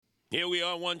Here we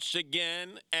are once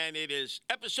again, and it is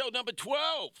episode number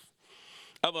 12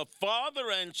 of a father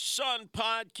and son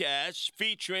podcast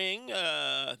featuring,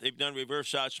 they've done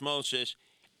reverse osmosis,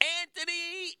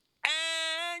 Anthony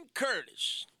and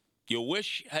Curtis. Your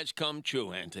wish has come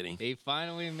true, Anthony. They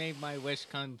finally made my wish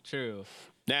come true.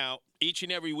 Now, each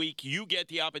and every week, you get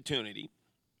the opportunity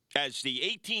as the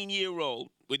 18-year-old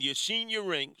with your senior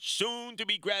ring, soon to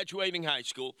be graduating high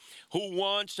school, who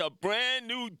wants a brand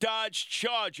new Dodge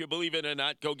Charger, believe it or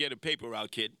not, go get a paper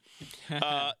route, kid,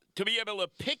 to be able to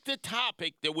pick the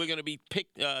topic that we're going to be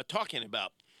talking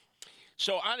about.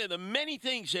 So out of the many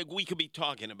things that we could be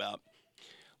talking about,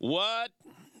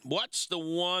 what's the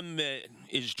one that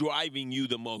is driving you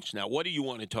the most now? What do you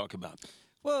want to talk about?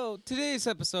 Well, today's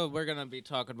episode, we're going to be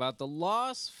talking about the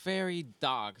lost ferry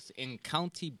docks in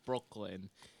County Brooklyn.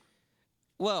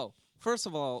 Well, first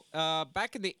of all,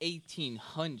 back in the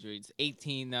 1800s,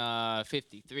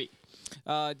 1853,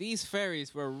 these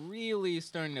ferries were really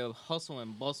starting to hustle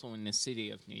and bustle in the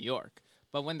city of New York.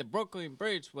 But when the Brooklyn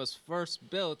Bridge was first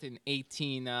built in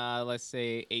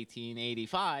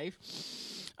 1885,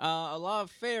 a lot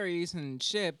of ferries and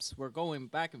ships were going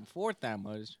back and forth that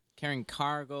much, carrying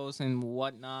cargoes and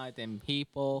whatnot and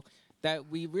people, that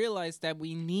we realized that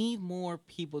we need more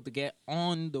people to get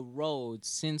on the road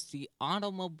since the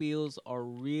automobiles are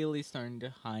really starting to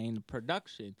high in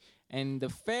production. And the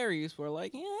ferries were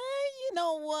like, yeah, you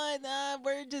know what,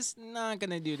 we're just not going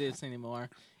to do this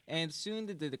anymore. And soon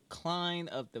the decline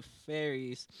of the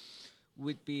ferries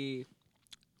would be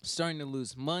starting to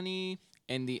lose money,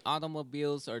 and the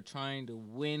automobiles are trying to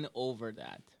win over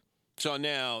that. So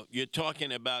now you're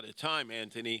talking about a time,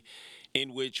 Anthony,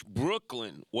 in which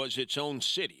Brooklyn was its own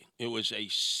city. It was a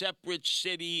separate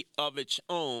city of its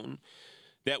own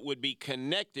that would be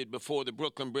connected before the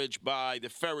Brooklyn Bridge by the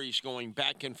ferries going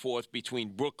back and forth between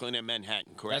Brooklyn and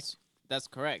Manhattan, correct? That's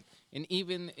correct. And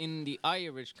even in the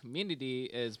Irish community,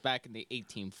 is back in the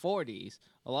 1840s,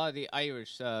 a lot of the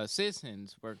Irish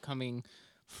citizens were coming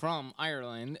from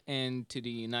Ireland and to the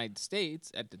United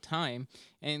States at the time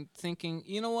and thinking,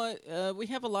 you know what, we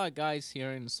have a lot of guys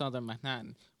here in southern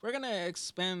Manhattan. We're going to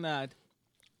expand that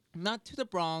not to the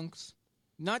Bronx,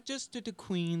 not just to the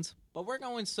Queens, but we're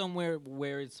going somewhere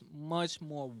where it's much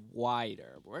more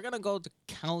wider. We're going to go to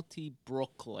County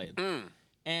Brooklyn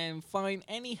and find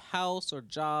any house or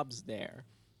jobs there.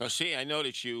 Well, see, I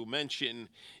noticed you mentioned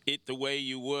it the way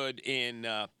you would in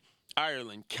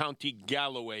Ireland, County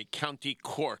Galway, County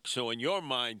Cork. So in your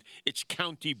mind, it's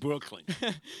County Brooklyn.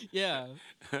 Yeah.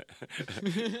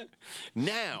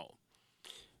 Now,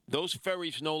 those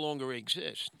ferries no longer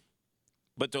exist.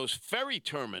 But those ferry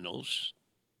terminals,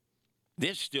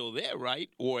 they're still there, right?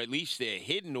 Or at least they're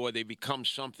hidden or they become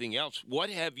something else. What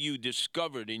have you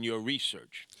discovered in your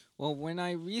research? Well, when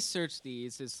I researched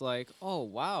these, it's like, oh,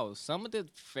 wow, some of the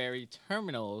ferry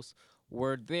terminals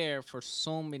were there for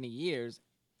so many years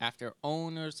after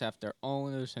owners, after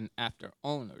owners, and after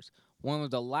owners. One of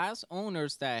the last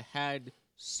owners that had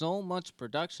so much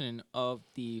production of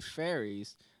the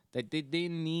ferries that they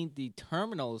didn't need the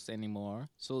terminals anymore,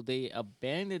 so they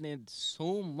abandoned it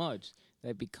so much that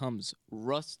it becomes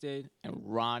rusted and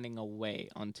rotting away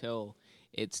until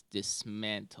it's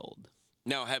dismantled.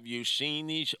 Now, have you seen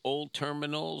these old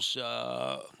terminals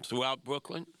throughout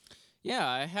Brooklyn? Yeah,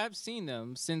 I have seen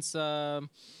them since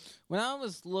when I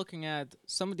was looking at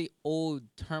some of the old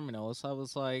terminals. I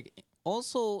was like,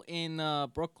 also in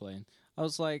Brooklyn, I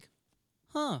was like,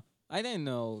 huh, I didn't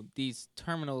know these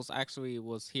terminals actually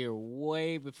was here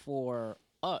way before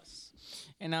us.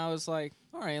 And I was like,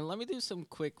 all right, let me do some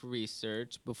quick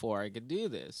research before I could do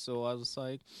this. So I was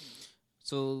like,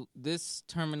 so this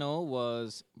terminal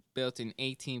was built in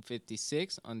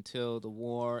 1856 until the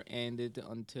war ended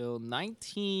until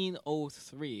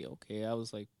 1903. Okay, I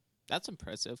was like, that's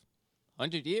impressive.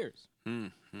 100 years.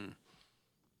 Mm-hmm.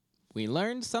 We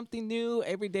learned something new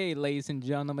every day, ladies and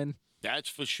gentlemen. That's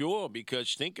for sure,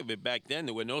 because think of it, back then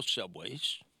there were no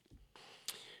subways.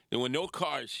 There were no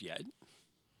cars yet.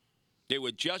 They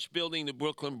were just building the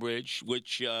Brooklyn Bridge,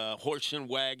 which horse and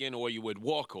wagon or you would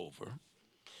walk over.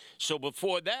 So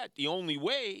before that, the only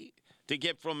way to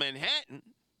get from Manhattan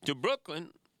to Brooklyn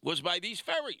was by these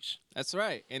ferries. That's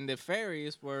right. And the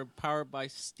ferries were powered by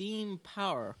steam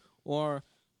power, or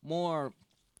more,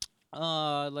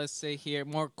 let's say here,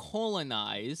 more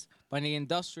colonized by the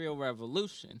Industrial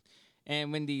Revolution.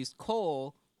 And when these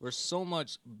coal were so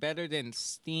much better than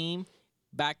steam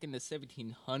back in the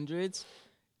 1700s,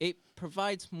 it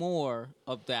provides more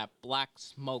of that black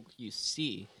smoke you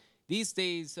see. These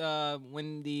days,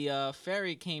 when the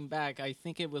ferry came back, I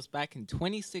think it was back in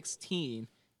 2016,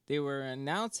 they were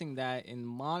announcing that in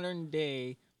modern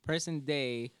day, present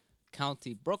day,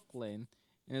 County, Brooklyn,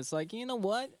 and it's like, you know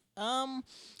what?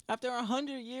 After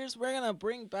 100 years, we're gonna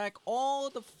bring back all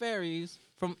the ferries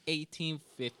from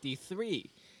 1853,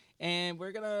 and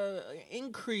we're gonna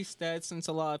increase that since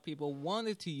a lot of people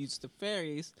wanted to use the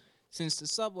ferries, since the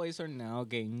subways are now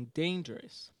getting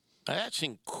dangerous. That's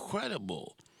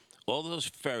incredible. All those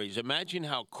ferries. Imagine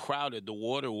how crowded the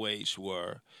waterways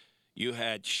were. You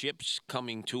had ships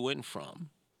coming to and from.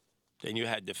 Then you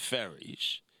had the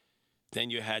ferries.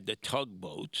 Then you had the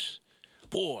tugboats.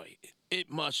 Boy, it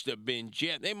must have been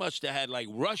jammed. They must have had like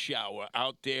rush hour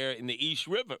out there in the East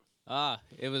River.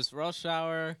 It was rush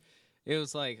hour. It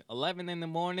was like 11 in the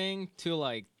morning to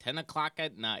like 10 o'clock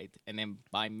at night. And then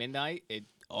by midnight, it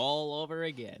all over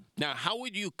again. Now, how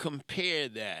would you compare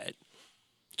that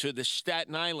to the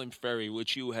Staten Island ferry,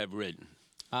 which you have ridden?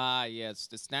 Yes.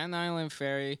 The Staten Island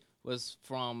ferry was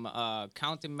from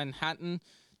County Manhattan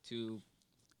to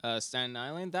Staten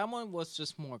Island. That one was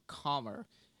just more calmer.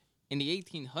 In the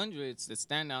 1800s, the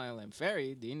Staten Island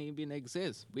ferry didn't even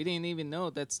exist. We didn't even know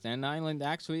that Staten Island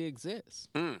actually exists.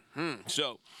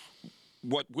 So,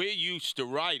 what we're used to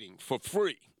riding for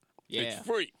free, it's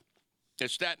free. The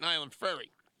Staten Island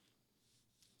ferry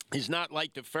is not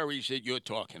like the ferries that you're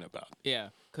talking about. Yeah,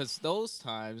 because those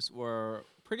times were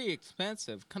pretty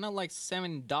expensive, kind of like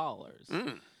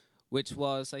 $7, which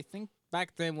was, I think,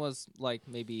 back then was like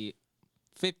maybe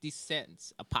 50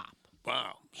 cents a pop.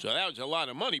 Wow. So that was a lot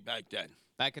of money back then.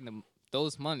 Back in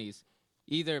those monies,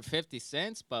 either 50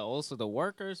 cents, but also the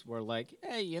workers were like,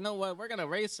 hey, you know what? We're going to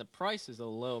raise the prices a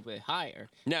little bit higher.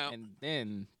 Now, And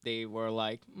then they were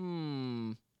like,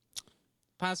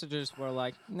 passengers were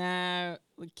like, nah,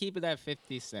 we'll keep it at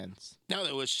 50 cents. now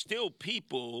there was still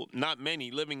people, not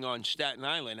many, living on Staten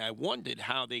Island. I wondered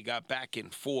how they got back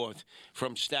and forth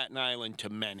from Staten Island to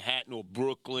Manhattan or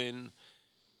Brooklyn.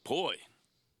 Boy,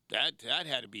 that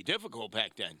had to be difficult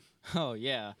back then. Oh,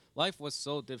 yeah. Life was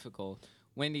so difficult.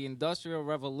 When the Industrial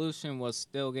Revolution was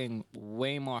still getting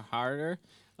way more harder,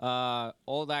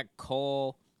 all that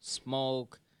coal,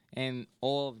 smoke, and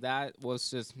all of that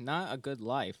was just not a good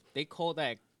life. They call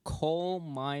that coal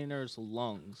miners'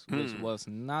 lungs, which was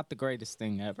not the greatest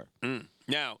thing ever.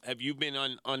 Now, have you been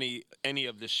on any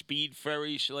of the speed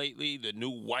ferries lately? The new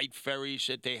white ferries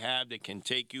that they have that can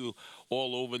take you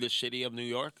all over the city of New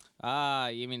York?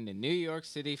 You mean the New York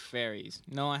City ferries?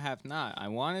 No, I have not. I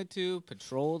wanted to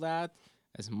patrol that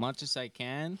as much as I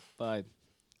can, but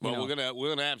well, we're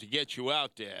gonna have to get you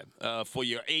out there for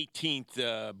your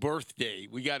 18th birthday.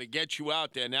 We got to get you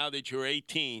out there now that you're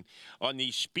 18 on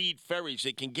these speed ferries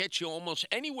that can get you almost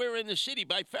anywhere in the city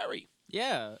by ferry.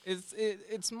 yeah,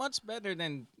 it's much better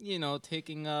than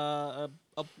taking a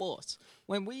bus.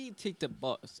 When we take the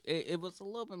bus, it was a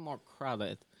little bit more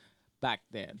crowded back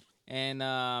then, and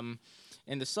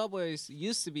the subways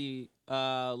used to be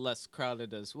less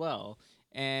crowded as well.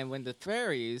 And when the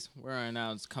ferries were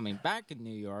announced coming back in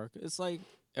New York, it's like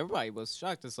everybody was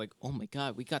shocked. It's like, oh my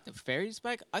God, we got the ferries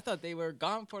back? I thought they were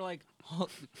gone for like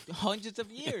hundreds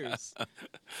of years.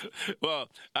 Well,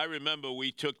 I remember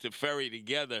we took the ferry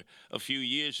together a few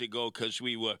years ago because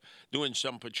we were doing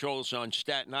some patrols on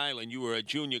Staten Island. You were a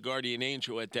junior guardian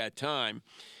angel at that time.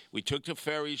 We took the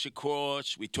ferries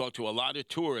across. We talked to a lot of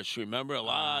tourists, remember? A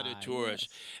lot of tourists.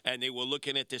 Yes. And they were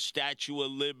looking at the Statue of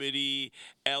Liberty,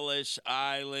 Ellis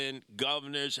Island,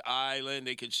 Governor's Island.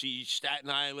 They could see Staten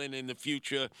Island in the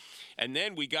future. And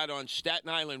then we got on Staten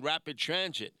Island Rapid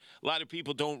Transit. A lot of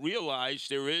people don't realize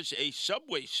there is a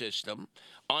subway system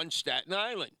on Staten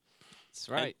Island. That's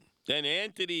right. And then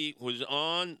Anthony was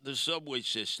on the subway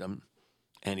system,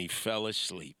 and he fell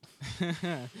asleep.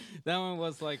 That one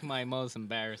was like my most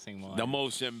embarrassing one. The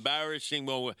most embarrassing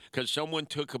moment, because someone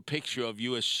took a picture of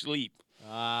you asleep.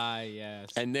 Yes.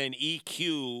 And then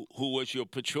EQ, who was your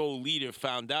patrol leader,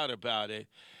 found out about it.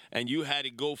 And you had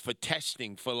to go for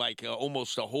testing for like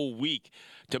almost a whole week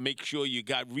to make sure you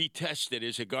got retested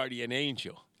as a guardian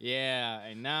angel. Yeah,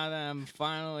 and now that I'm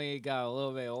finally got a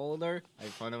little bit older, I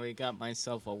finally got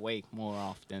myself awake more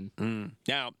often.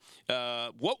 Now,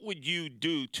 what would you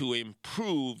do to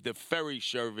improve the ferry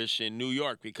service in New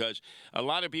York? Because a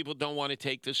lot of people don't want to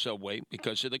take the subway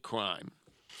because of the crime.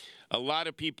 A lot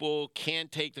of people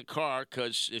can't take the car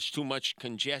because there's too much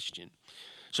congestion.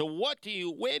 So where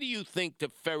do you think the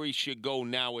ferry should go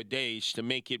nowadays to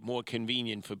make it more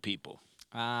convenient for people?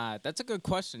 That's a good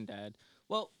question, Dad.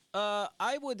 Well,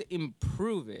 I would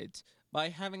improve it by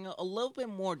having a little bit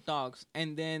more docks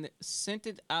and then send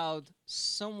it out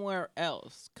somewhere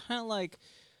else. Kind of like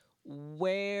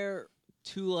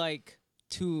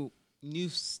to new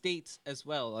states as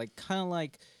well. Like kind of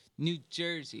like New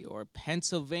Jersey or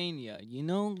Pennsylvania,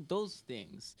 those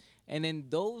things. And then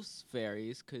those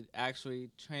ferries could actually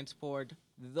transport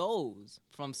those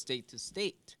from state to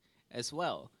state as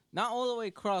well. Not all the way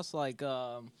across like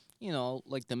the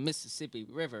Mississippi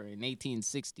River in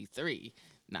 1863.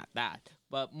 Not that.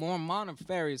 But more modern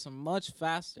ferries are much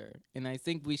faster, and I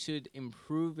think we should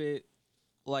improve it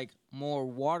like more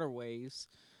waterways,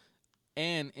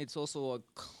 and it's also a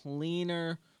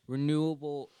cleaner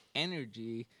renewable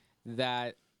energy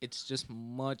that it's just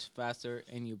much faster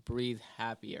and you breathe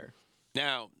happier.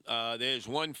 Now, there's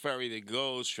one ferry that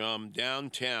goes from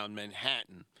downtown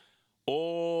Manhattan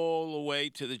all the way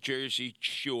to the Jersey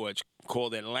Shore. It's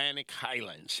called Atlantic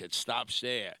Highlands. It stops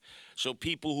there. So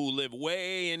people who live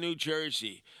way in New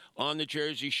Jersey, on the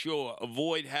Jersey Shore,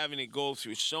 avoid having to go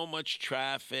through so much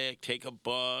traffic, take a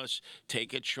bus,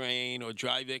 take a train, or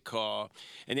drive their car,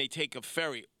 and they take a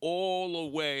ferry all the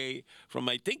way from,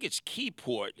 I think it's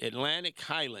Keyport, Atlantic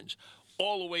Highlands,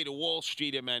 all the way to Wall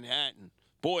Street in Manhattan.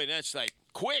 Boy, that's like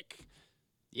quick.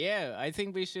 Yeah, I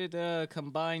think we should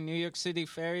combine New York City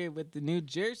ferry with the New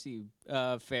Jersey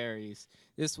ferries.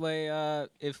 This way,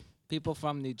 if people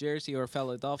from New Jersey or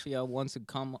Philadelphia want to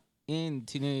come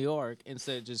into New York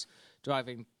instead of just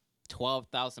driving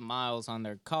 12,000 miles on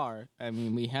their car, I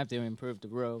mean, we have to improve the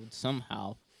road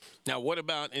somehow. Now, what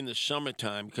about in the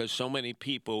summertime? Because so many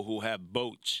people who have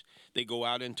boats, they go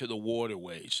out into the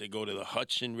waterways. They go to the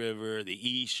Hudson River, the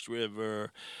East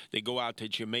River. They go out to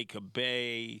Jamaica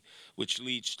Bay, which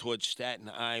leads towards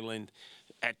Staten Island.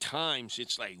 At times,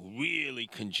 it's like really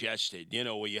congested,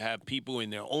 where you have people in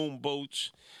their own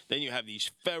boats. Then you have these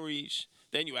ferries.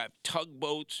 Then you have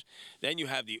tugboats. Then you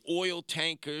have the oil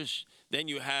tankers. Then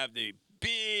you have the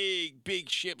big, big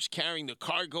ships carrying the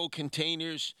cargo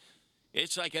containers.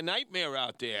 It's like a nightmare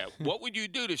out there. What would you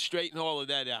do to straighten all of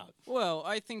that out? Well,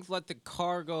 I think let the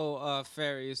cargo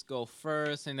ferries go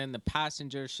first, and then the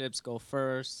passenger ships go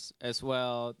first as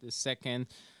well, the second.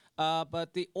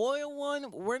 But the oil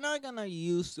one, we're not going to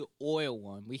use the oil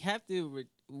one.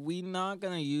 We're not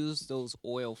going to use those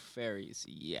oil ferries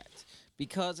yet,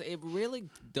 because it really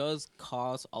does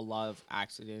cause a lot of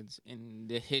accidents in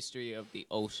the history of the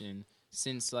ocean.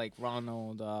 Since like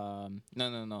Richard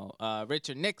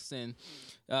Nixon,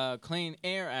 Clean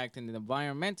Air Act and the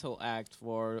Environmental Act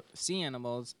for sea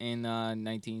animals in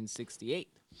 1968.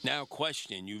 Now,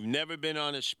 question. You've never been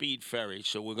on a speed ferry,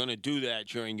 so we're going to do that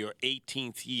during your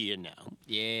 18th year now.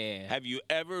 Yeah. Have you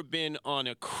ever been on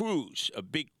a cruise, a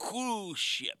big cruise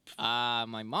ship?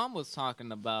 My mom was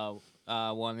talking about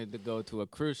wanted to go to a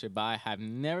cruise ship, but I have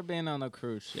never been on a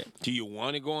cruise ship. Do you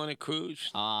want to go on a cruise?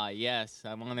 Yes,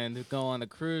 I wanted to go on a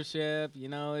cruise ship.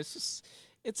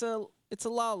 It's a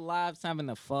lot of laughs, having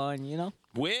the fun.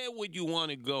 Where would you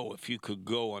want to go if you could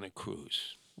go on a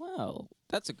cruise? Well,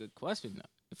 that's a good question.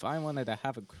 If I wanted to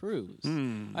have a cruise,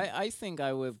 I think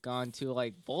I would have gone to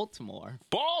like Baltimore.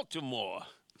 Baltimore?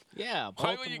 Yeah,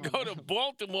 Baltimore. Why would you go to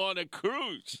Baltimore on a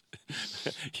cruise?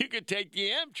 You could take the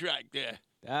Amtrak there.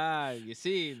 You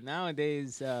see,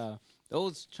 nowadays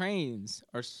those trains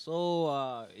are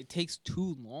so it takes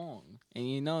too long,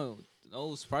 and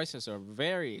those prices are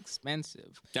very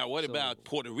expensive. Now, what about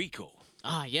Puerto Rico?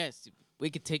 Yes, we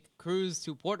could take a cruise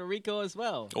to Puerto Rico as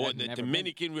well. Or the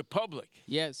Dominican Republic.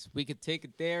 Yes, we could take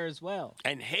it there as well.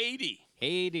 And Haiti.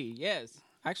 Haiti, yes.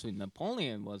 Actually,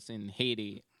 Napoleon was in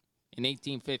Haiti in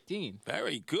 1815.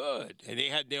 Very good. And they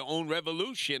had their own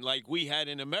revolution like we had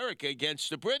in America against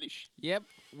the British. Yep.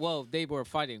 Well, they were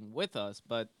fighting with us,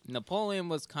 but Napoleon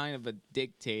was kind of a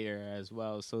dictator as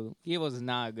well, so he was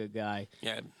not a good guy.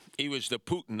 Yeah, he was the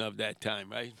Putin of that time,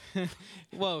 right?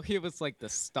 Well, he was like the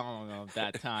Stalin of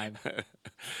that time.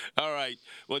 All right.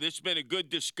 Well, this has been a good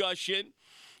discussion.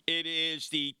 It is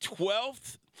the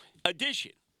 12th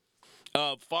edition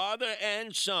of Father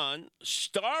and Son,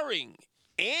 starring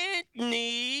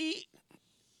Anthony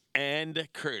and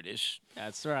Curtis.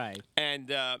 That's right.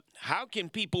 And how can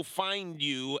people find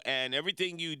you and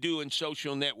everything you do in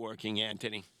social networking,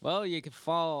 Anthony? Well, you can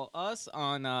follow us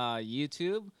on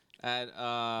YouTube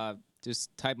at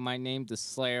just type my name, The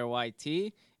Slayer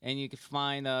YT, and you can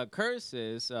find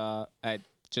Curtis's at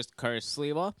just Curtis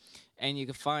Sliwa, and you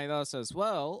can find us as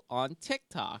well on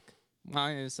TikTok.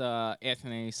 Mine is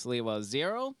Anthony Sliwa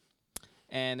 0.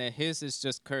 And his is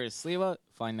just Curtis Sliwa.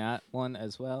 Find that one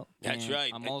as well. That's and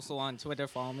right. I'm also on Twitter.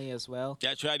 Follow me as well.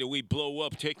 That's right. We blow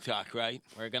up TikTok, right?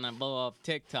 We're going to blow up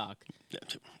TikTok.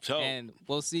 So, and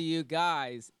we'll see you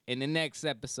guys in the next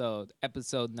episode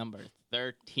number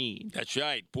 13. That's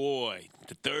right, boy.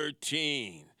 The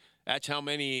 13. That's how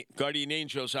many Guardian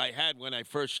Angels I had when I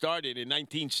first started in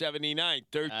 1979.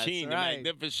 13, That's right. the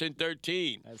Magnificent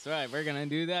 13. That's right. We're going to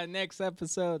do that next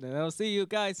episode, and I'll see you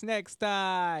guys next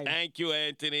time. Thank you,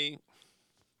 Anthony.